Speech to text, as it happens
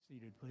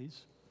Seated,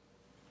 please.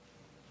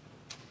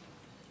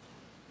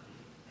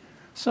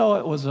 So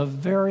it was a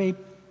very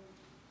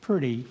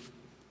pretty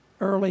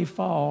early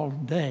fall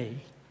day.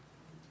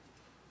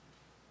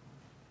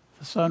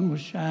 The sun was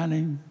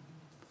shining,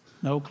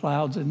 no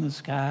clouds in the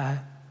sky,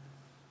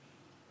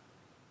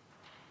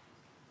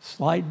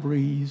 slight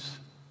breeze,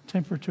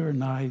 temperature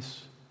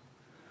nice.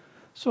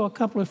 So a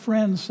couple of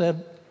friends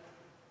said,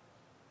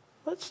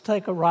 let's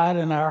take a ride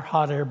in our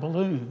hot air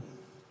balloon.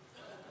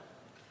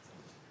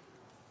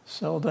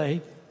 So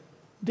they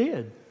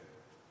did.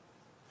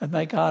 And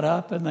they got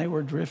up and they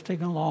were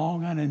drifting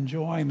along and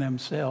enjoying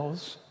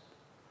themselves,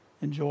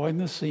 enjoying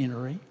the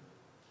scenery.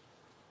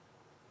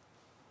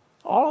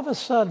 All of a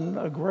sudden,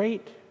 a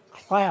great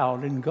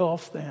cloud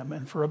engulfed them,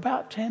 and for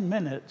about 10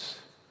 minutes,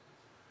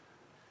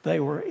 they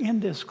were in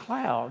this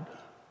cloud,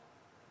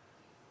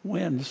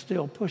 wind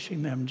still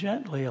pushing them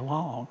gently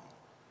along.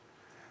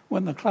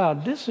 When the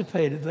cloud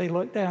dissipated, they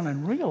looked down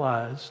and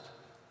realized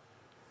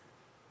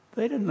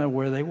they didn't know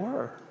where they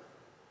were.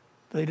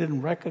 They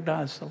didn't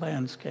recognize the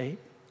landscape.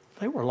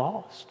 They were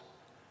lost.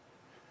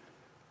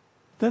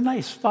 Then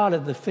they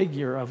spotted the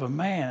figure of a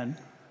man.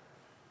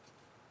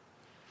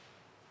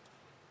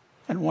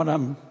 And one of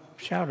them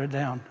shouted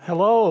down,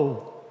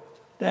 "Hello,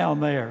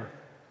 down there."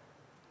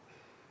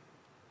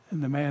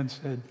 And the man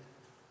said,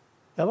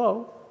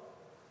 "Hello."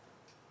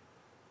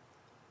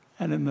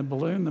 And in the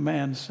balloon, the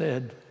man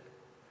said,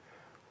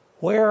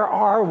 "Where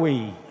are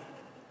we?"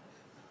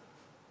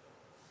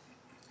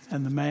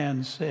 And the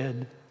man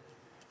said,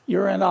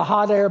 "You're in a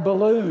hot air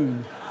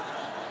balloon."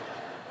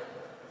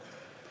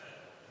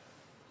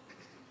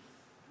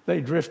 They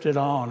drifted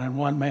on, and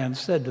one man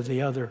said to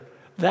the other,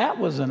 "That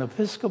was an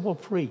Episcopal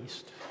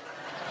priest."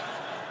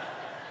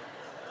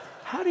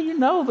 "How do you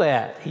know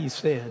that?" he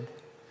said.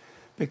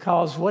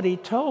 "Because what he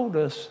told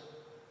us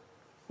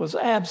was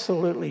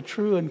absolutely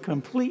true and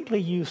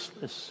completely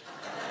useless."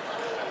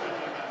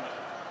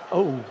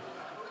 Oh,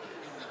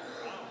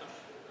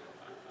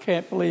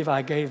 can't believe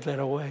I gave that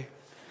away.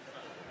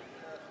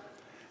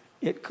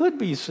 It could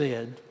be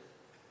said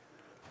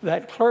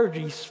that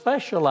clergy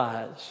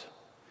specialize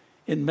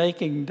in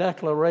making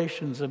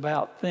declarations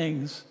about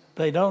things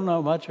they don't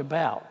know much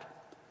about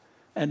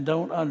and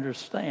don't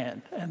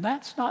understand, and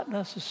that's not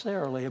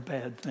necessarily a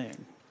bad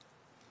thing.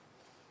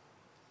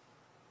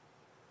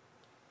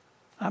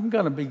 I'm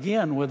going to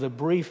begin with a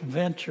brief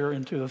venture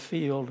into a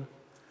field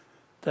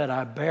that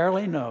I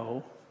barely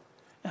know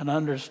and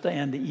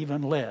understand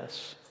even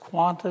less: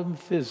 quantum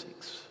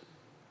physics.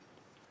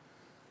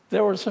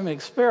 There were some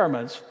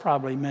experiments,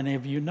 probably many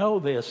of you know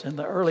this, in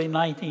the early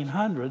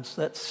 1900s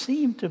that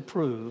seemed to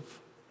prove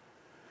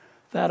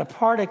that a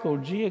particle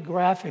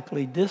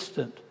geographically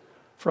distant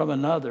from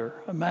another,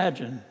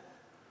 imagine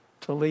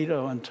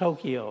Toledo and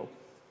Tokyo,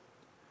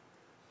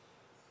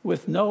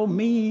 with no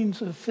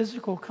means of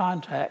physical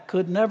contact,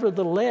 could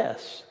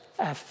nevertheless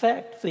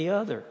affect the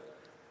other.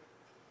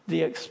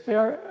 The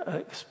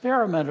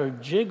experimenter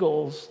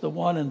jiggles the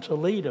one in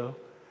Toledo,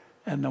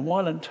 and the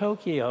one in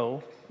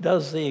Tokyo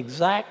does the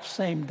exact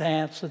same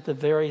dance at the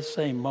very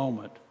same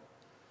moment.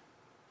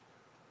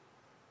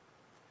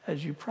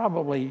 As you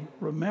probably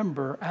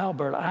remember,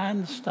 Albert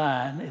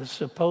Einstein is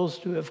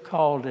supposed to have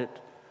called it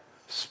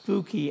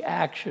spooky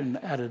action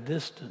at a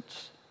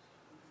distance.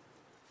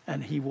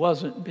 And he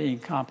wasn't being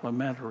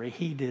complimentary.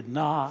 He did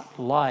not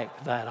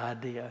like that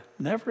idea,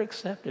 never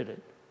accepted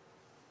it.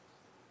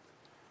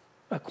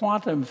 A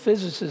quantum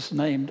physicist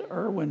named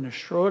Erwin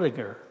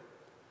Schrödinger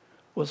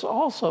was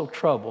also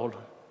troubled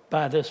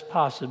by this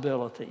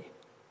possibility.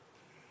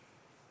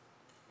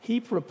 He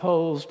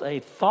proposed a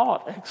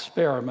thought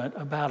experiment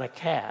about a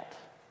cat.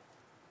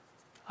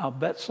 I'll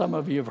bet some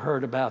of you have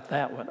heard about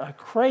that one. A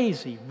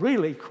crazy,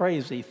 really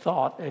crazy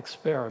thought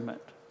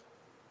experiment.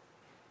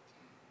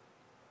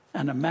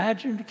 An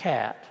imagined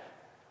cat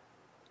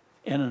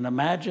in an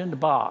imagined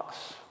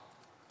box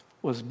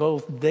was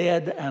both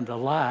dead and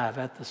alive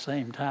at the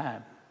same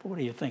time. What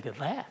do you think of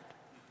that?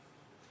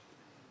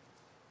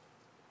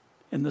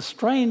 In the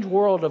strange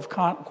world of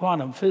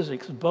quantum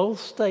physics, both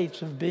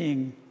states of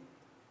being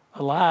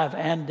alive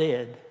and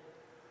dead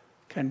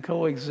can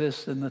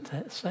coexist in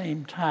the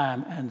same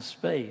time and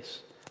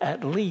space,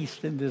 at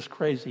least in this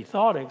crazy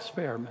thought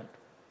experiment.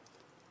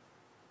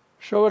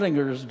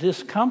 Schrödinger's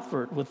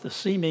discomfort with the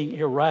seeming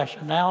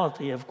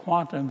irrationality of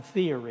quantum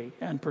theory,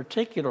 and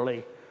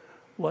particularly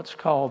what's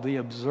called the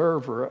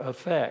observer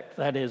effect,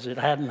 that is, it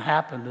hadn't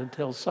happened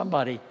until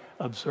somebody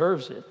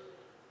observes it,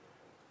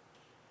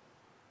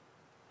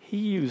 he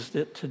used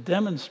it to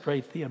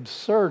demonstrate the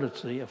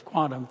absurdity of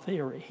quantum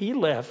theory. He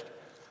left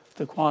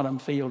the quantum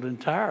field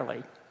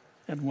entirely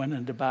and went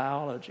into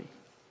biology.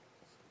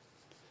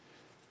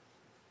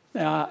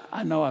 Now,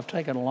 I know I've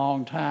taken a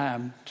long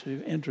time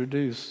to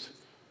introduce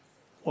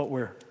what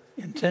we're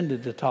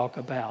intended to talk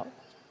about.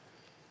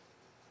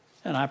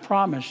 And I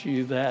promise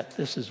you that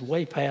this is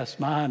way past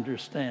my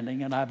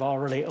understanding, and I've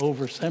already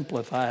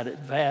oversimplified it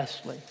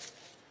vastly.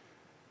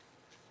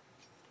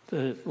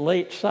 The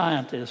late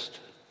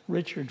scientist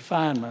Richard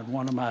Feynman,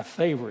 one of my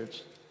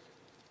favorites,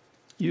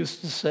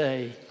 used to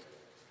say,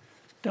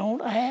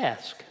 Don't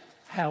ask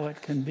how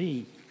it can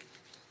be.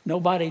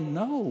 Nobody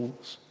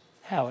knows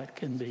how it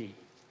can be.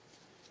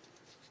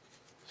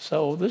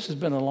 So this has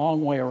been a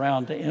long way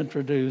around to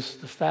introduce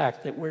the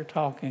fact that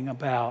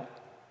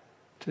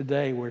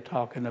today we're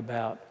talking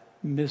about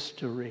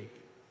mystery.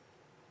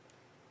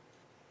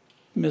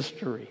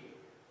 Mystery,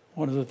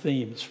 one of the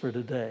themes for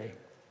today.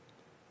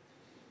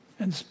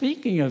 And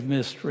speaking of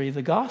mystery,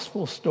 the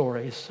gospel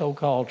story,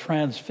 so-called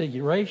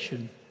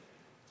transfiguration,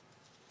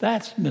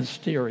 that's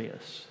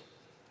mysterious.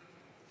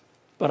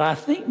 But I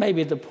think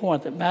maybe the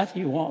point that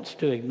Matthew wants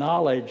to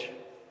acknowledge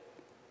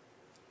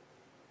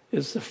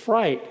is the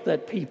fright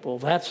that people,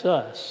 that's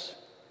us,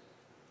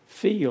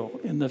 feel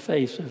in the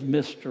face of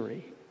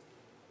mystery.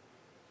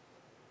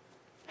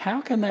 How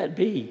can that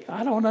be?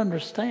 I don't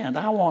understand.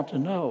 I want to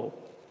know.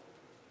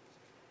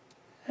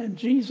 And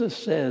Jesus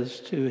says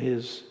to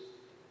his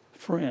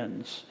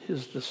friends,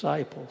 his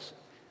disciples,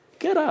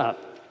 get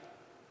up,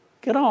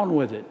 get on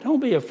with it, don't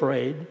be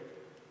afraid,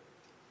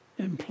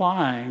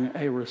 implying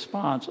a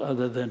response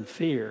other than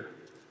fear,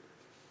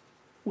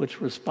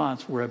 which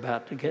response we're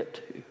about to get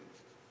to.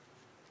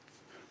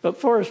 But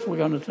first, we're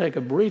going to take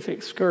a brief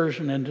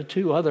excursion into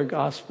two other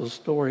gospel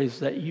stories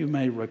that you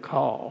may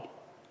recall.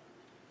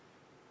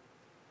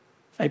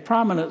 A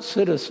prominent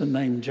citizen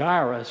named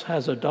Jairus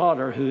has a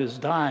daughter who is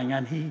dying,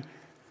 and he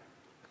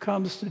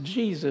comes to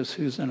Jesus,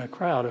 who's in a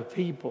crowd of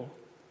people,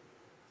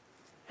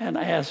 and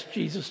asks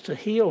Jesus to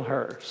heal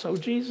her. So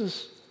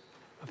Jesus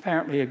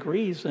apparently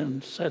agrees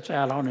and sets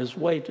out on his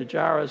way to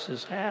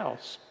Jairus'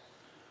 house,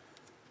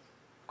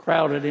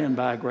 crowded in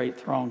by a great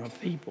throng of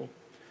people.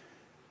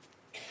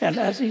 And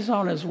as he's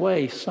on his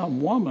way,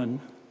 some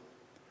woman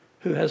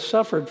who has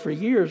suffered for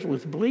years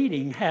with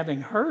bleeding,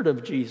 having heard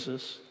of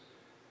Jesus,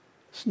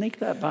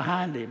 sneaked up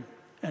behind him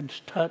and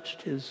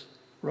touched his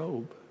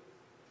robe.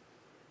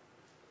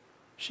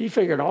 She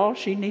figured all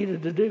she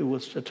needed to do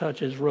was to touch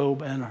his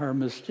robe and her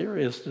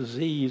mysterious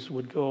disease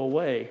would go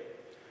away.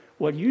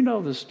 Well, you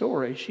know the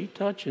story. She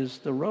touches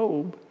the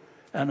robe,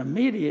 and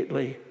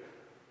immediately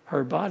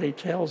her body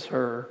tells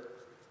her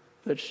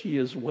that she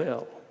is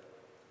well.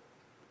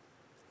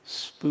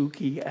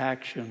 Spooky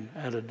action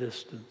at a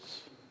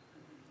distance.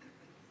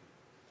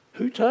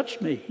 Who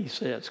touched me, he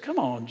says. Come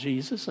on,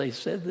 Jesus. They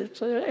said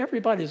that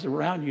everybody's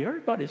around you.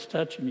 Everybody's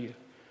touching you.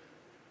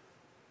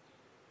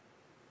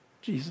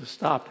 Jesus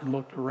stopped and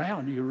looked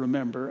around, you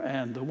remember,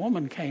 and the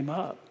woman came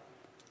up.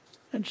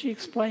 And she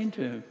explained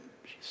to him.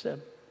 She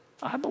said,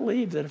 I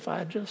believe that if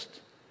I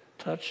just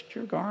touched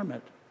your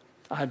garment,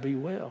 I'd be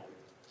well.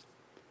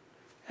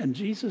 And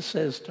Jesus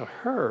says to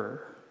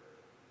her,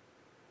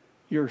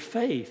 your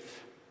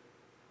faith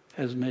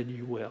has made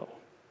you well.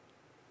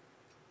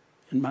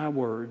 In my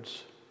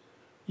words,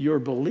 your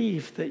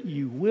belief that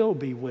you will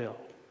be well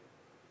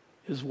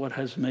is what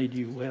has made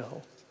you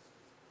well.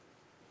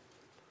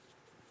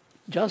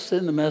 Just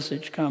then the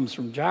message comes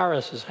from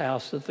Jairus'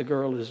 house that the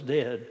girl is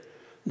dead.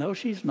 No,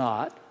 she's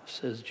not,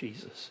 says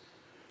Jesus.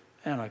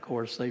 And of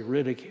course, they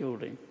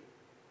ridiculed him.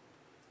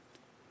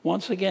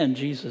 Once again,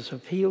 Jesus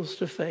appeals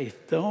to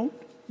faith. Don't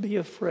be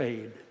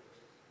afraid.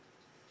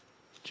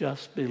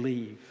 Just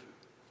believe.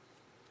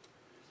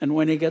 And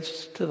when he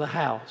gets to the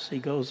house, he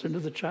goes into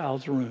the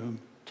child's room,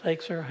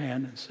 takes her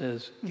hand and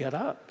says, get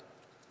up.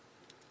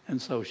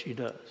 And so she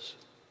does.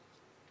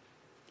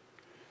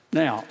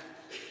 Now,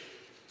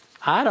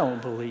 I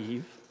don't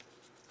believe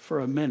for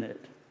a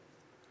minute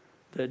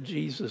that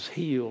Jesus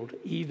healed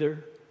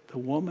either the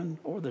woman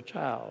or the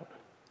child.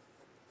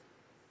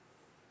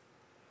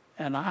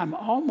 And I'm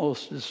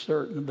almost as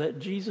certain that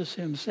Jesus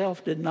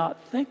himself did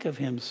not think of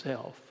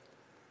himself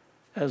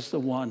as the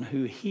one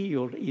who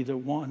healed either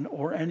one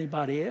or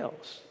anybody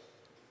else.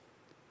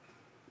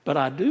 But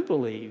I do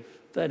believe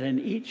that in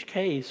each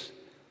case,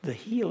 the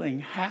healing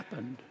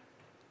happened.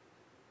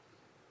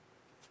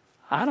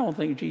 I don't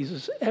think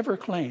Jesus ever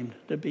claimed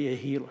to be a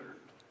healer.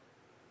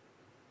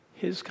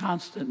 His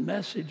constant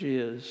message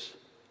is,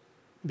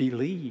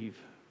 believe.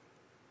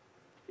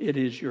 It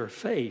is your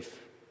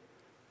faith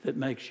that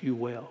makes you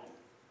well.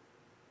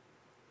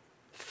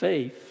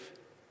 Faith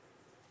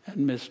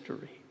and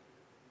mystery.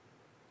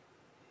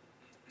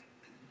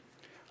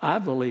 I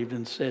believed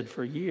and said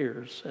for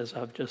years, as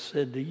I've just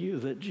said to you,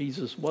 that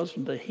Jesus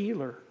wasn't a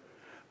healer,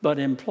 but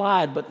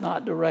implied but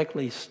not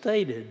directly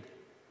stated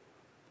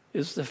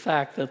is the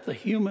fact that the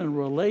human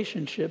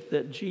relationship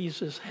that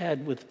Jesus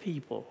had with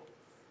people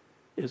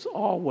is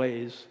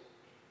always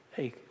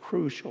a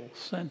crucial,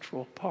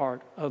 central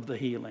part of the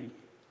healing.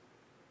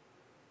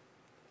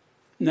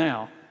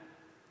 Now,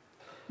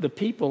 the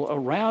people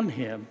around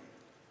him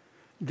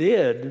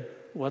did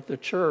what the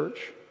church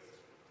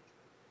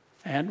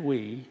and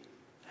we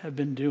have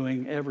been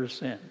doing ever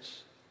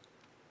since.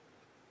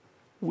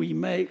 We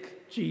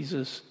make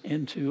Jesus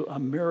into a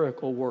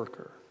miracle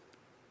worker.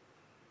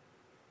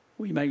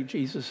 We make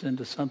Jesus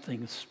into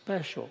something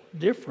special,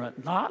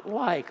 different, not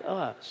like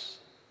us.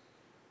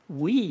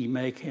 We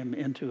make him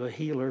into a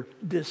healer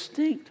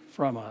distinct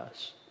from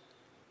us.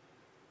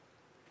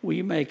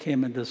 We make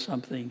him into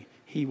something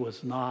he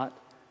was not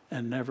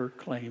and never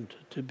claimed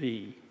to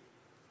be.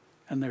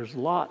 And there's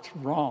lots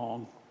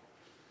wrong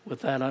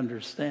with that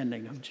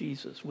understanding of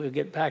Jesus. We'll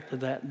get back to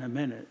that in a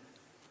minute.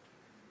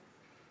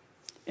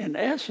 In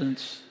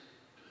essence,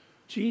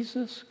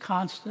 Jesus'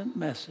 constant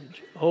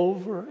message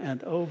over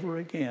and over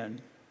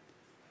again,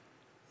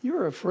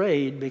 you're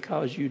afraid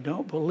because you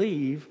don't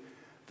believe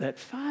that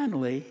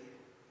finally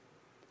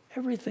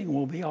everything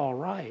will be all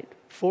right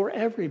for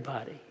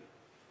everybody.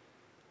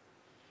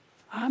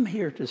 I'm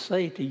here to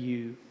say to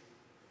you,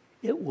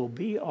 it will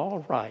be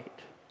all right.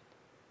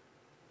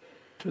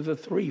 To the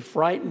 3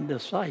 frightened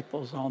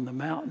disciples on the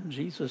mountain,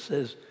 Jesus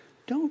says,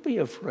 don't be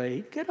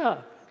afraid. Get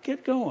up.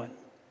 Get going.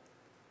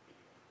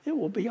 It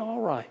will be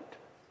all right.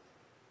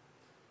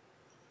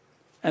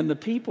 And the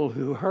people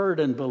who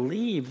heard and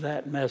believed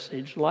that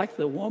message, like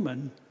the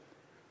woman,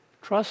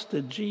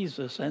 trusted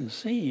Jesus and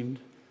seemed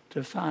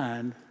to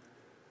find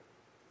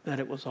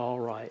that it was all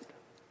right.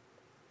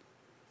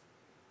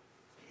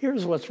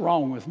 Here's what's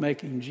wrong with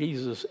making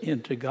Jesus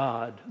into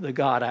God, the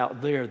God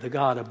out there, the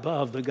God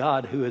above, the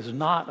God who is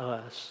not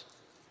us.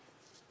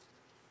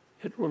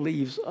 It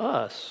relieves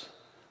us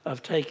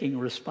of taking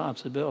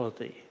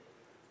responsibility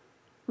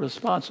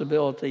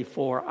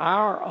for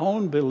our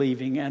own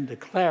believing and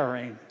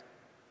declaring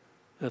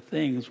that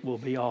things will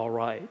be all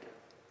right.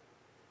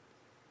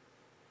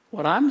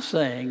 What I'm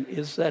saying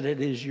is that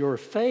it is your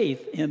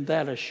faith in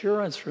that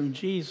assurance from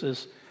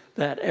Jesus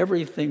that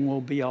everything will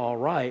be all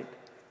right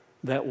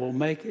that will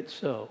make it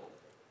so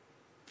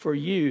for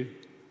you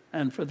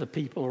and for the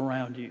people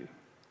around you.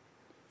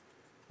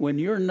 When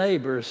your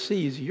neighbor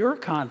sees your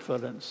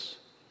confidence,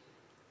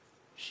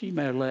 she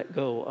may let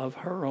go of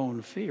her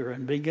own fear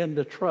and begin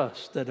to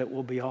trust that it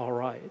will be all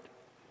right.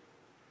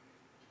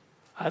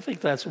 I think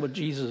that's what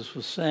Jesus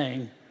was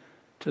saying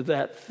to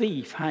that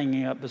thief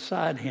hanging up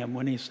beside him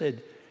when he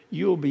said,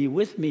 you'll be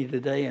with me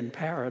today in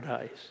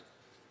paradise.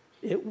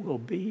 It will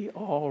be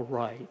all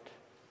right.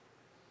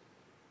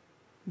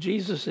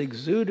 Jesus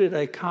exuded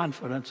a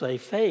confidence, a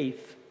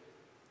faith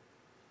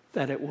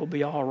that it will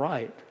be all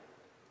right.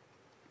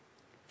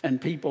 And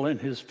people in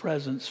his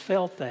presence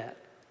felt that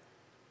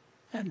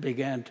and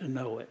began to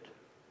know it.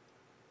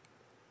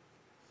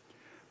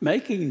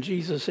 Making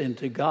Jesus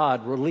into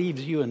God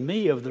relieves you and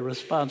me of the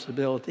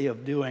responsibility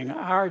of doing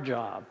our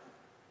job.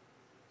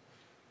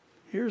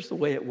 Here's the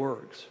way it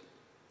works.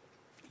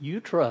 You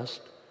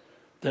trust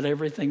that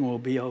everything will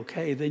be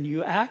okay, then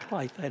you act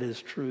like that is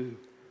true,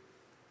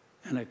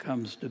 and it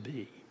comes to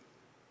be.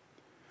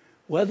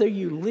 Whether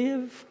you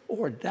live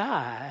or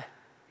die,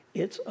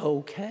 it's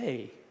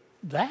okay.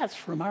 That's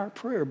from our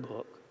prayer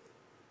book.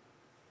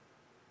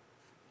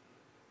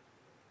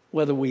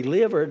 Whether we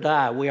live or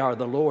die, we are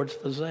the Lord's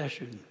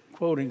possession,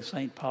 quoting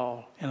St.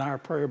 Paul in our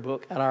prayer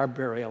book at our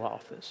burial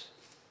office.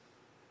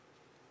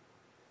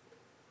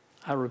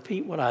 I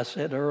repeat what I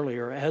said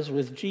earlier. As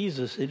with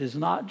Jesus, it is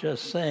not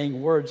just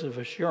saying words of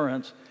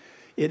assurance.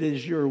 It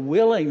is your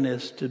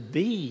willingness to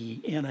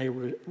be in a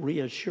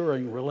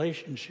reassuring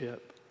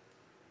relationship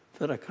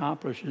that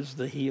accomplishes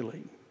the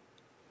healing.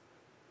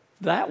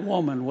 That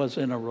woman was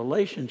in a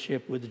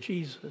relationship with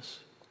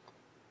Jesus.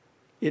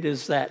 It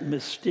is that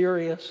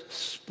mysterious,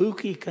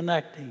 spooky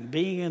connecting,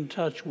 being in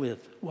touch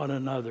with one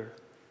another,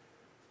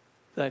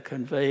 that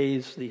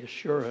conveys the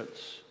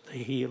assurance, the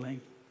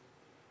healing.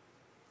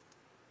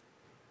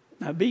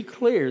 Now be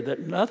clear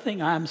that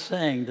nothing I'm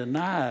saying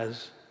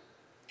denies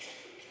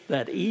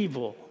that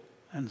evil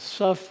and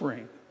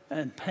suffering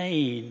and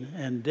pain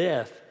and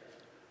death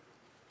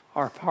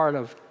are part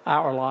of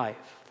our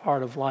life,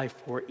 part of life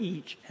for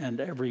each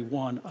and every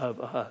one of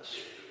us.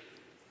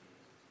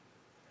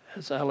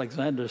 As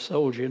Alexander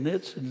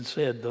Solzhenitsyn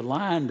said, the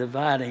line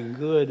dividing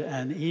good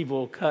and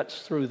evil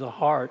cuts through the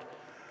heart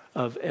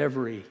of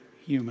every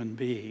human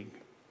being.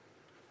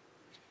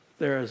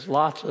 There is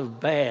lots of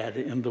bad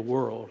in the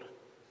world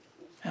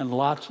and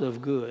lots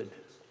of good,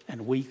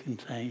 and we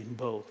contain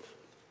both.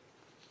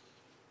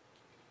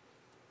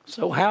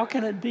 So how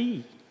can it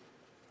be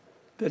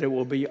that it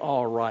will be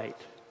all right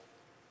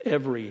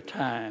every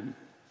time?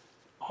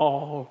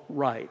 All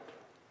right.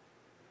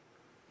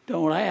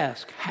 Don't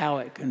ask how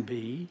it can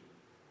be.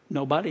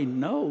 Nobody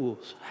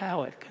knows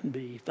how it can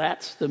be.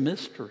 That's the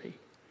mystery.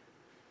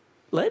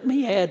 Let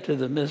me add to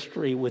the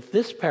mystery with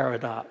this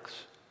paradox.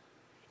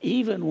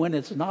 Even when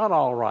it's not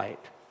all right,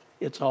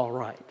 it's all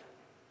right.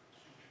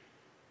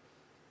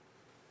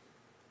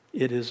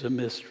 It is a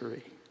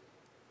mystery.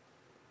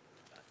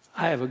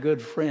 I have a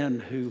good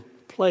friend who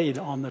played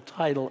on the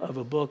title of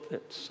a book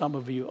that some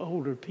of you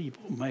older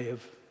people may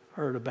have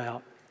heard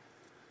about.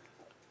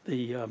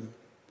 The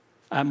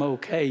I'm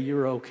Okay,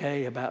 You're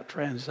Okay, about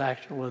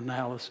transactional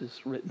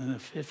analysis, written in the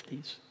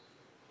 50s.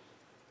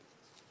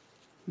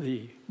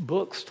 The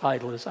book's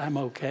title is I'm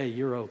Okay,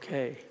 You're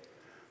Okay.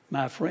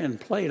 My friend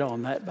played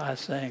on that by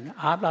saying,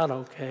 I'm not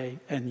okay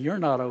and you're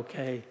not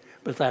okay,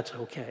 but that's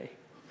okay.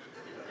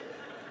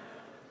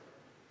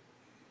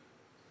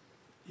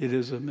 It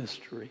is a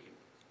mystery.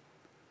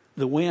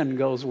 The wind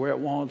goes where it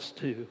wants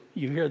to.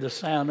 You hear the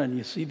sound and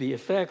you see the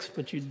effects,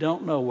 but you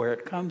don't know where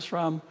it comes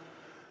from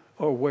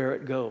or where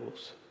it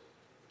goes.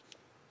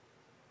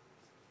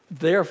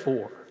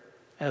 Therefore,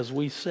 as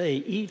we say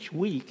each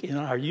week in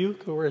our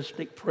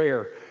Eucharistic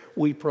prayer,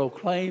 we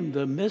proclaim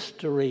the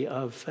mystery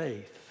of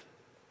faith.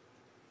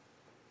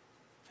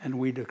 And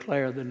we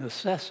declare the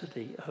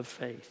necessity of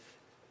faith.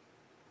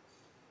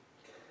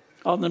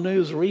 On the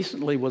news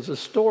recently was a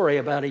story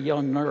about a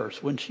young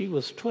nurse. When she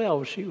was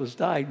 12, she was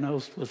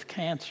diagnosed with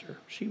cancer.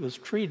 She was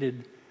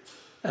treated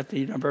at the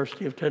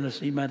University of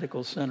Tennessee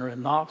Medical Center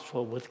in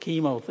Knoxville with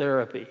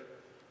chemotherapy.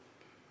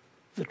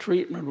 The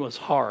treatment was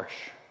harsh,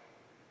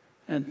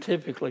 and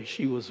typically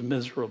she was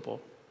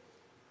miserable.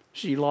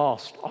 She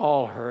lost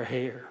all her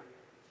hair.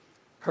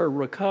 Her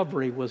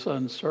recovery was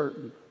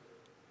uncertain.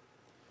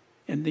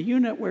 In the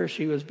unit where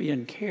she was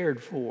being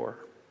cared for,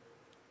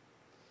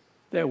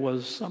 there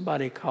was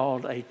somebody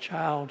called a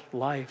child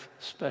life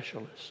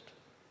specialist.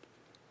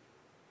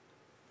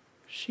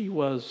 She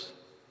was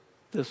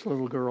this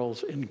little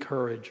girl's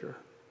encourager,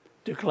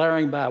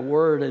 declaring by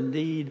word and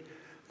deed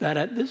that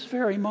at this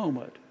very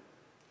moment,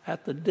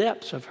 at the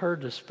depths of her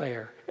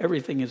despair,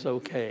 everything is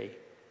okay.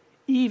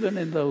 Even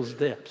in those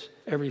depths,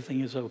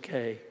 everything is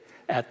okay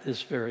at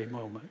this very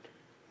moment.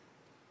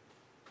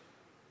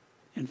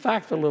 In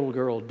fact, the little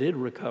girl did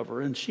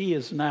recover, and she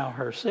is now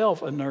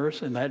herself a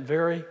nurse in that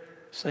very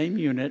same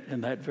unit,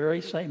 in that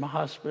very same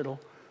hospital,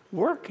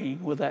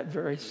 working with that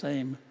very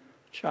same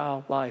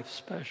child life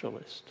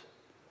specialist.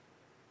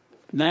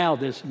 Now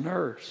this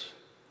nurse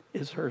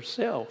is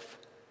herself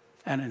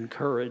an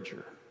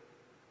encourager,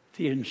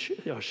 the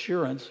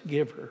assurance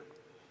giver.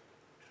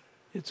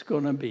 It's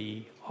going to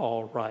be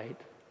all right.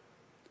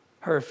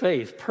 Her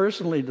faith,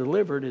 personally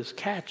delivered, is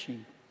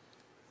catching.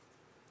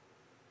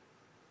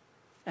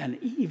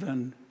 And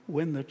even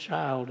when the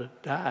child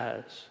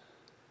dies,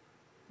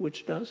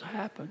 which does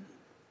happen,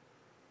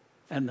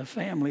 and the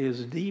family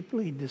is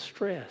deeply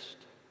distressed,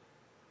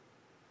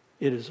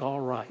 it is all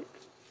right,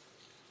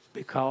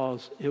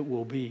 because it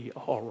will be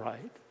all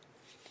right.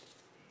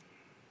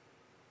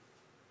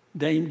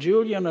 Dame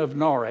Julian of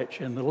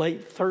Norwich in the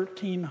late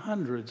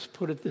 1300s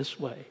put it this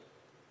way: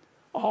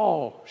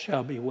 all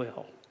shall be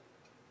well,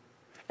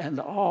 and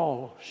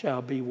all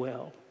shall be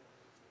well,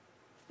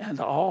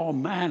 and all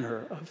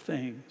manner of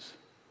things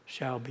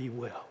shall be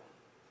well.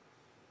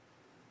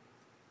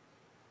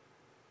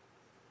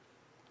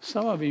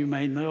 Some of you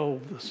may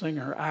know the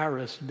singer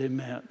Iris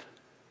DeMent.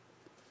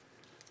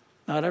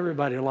 Not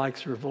everybody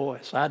likes her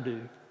voice. I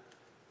do.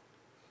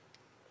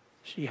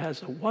 She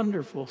has a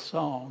wonderful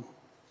song.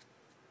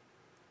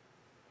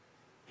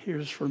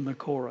 Here's from the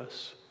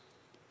chorus.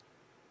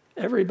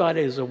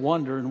 Everybody is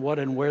a-wondering what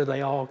and where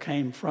they all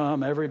came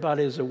from.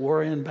 Everybody is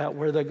a-worrying about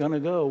where they're going to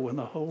go when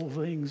the whole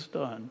thing's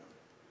done.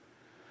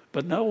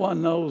 But no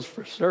one knows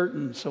for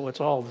certain, so it's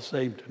all the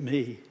same to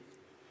me.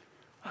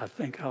 I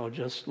think I'll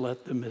just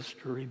let the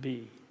mystery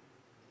be.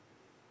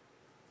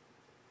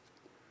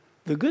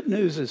 The good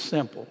news is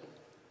simple.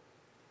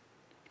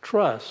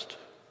 Trust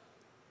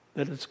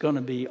that it's going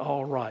to be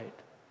all right,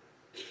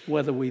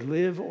 whether we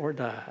live or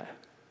die.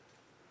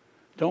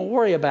 Don't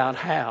worry about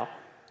how.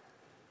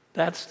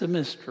 That's the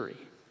mystery.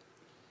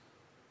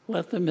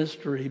 Let the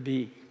mystery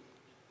be.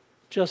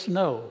 Just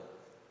know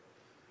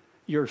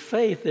your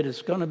faith that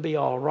it's going to be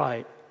all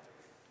right.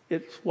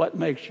 It's what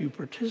makes you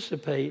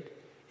participate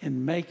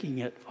in making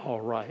it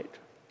all right.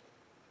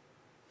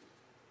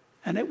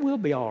 And it will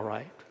be all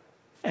right.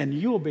 And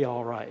you'll be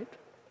all right.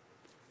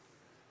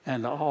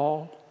 And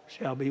all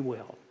shall be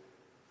well.